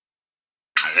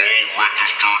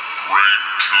registered Grade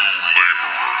 2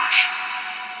 laborers.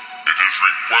 It is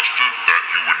requested that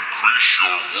you increase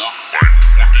your work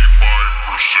by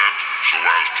 25% so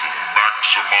as to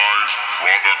maximize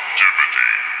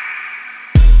productivity.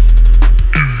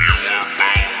 If you are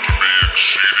found to be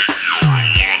exceeding your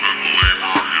allotted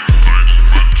labor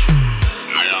entitlement,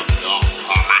 your work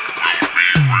permit will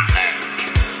be revoked.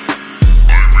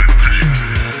 I repeat,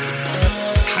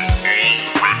 to all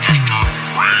registered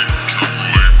Grade 2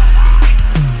 laborers,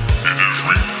 it is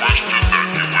requested that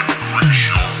you increase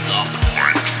your work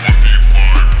by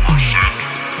 25%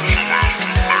 so as to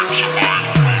maximize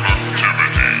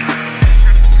productivity.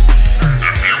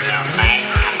 If you are found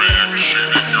to be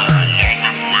exceeding your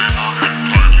allotted labor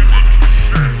entitlement,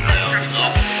 your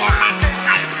work permit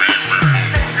will be revoked.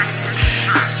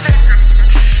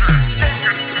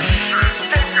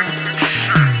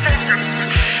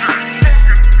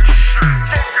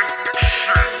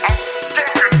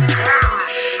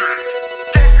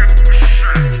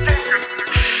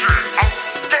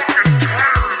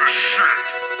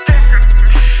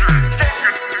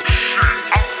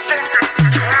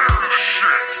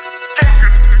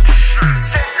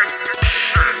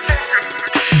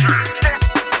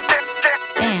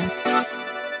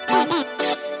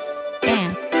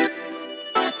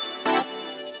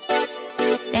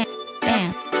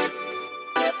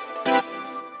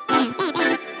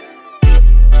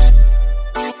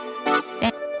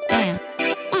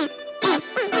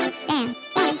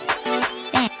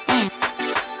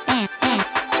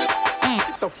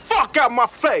 Get the fuck out my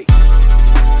face!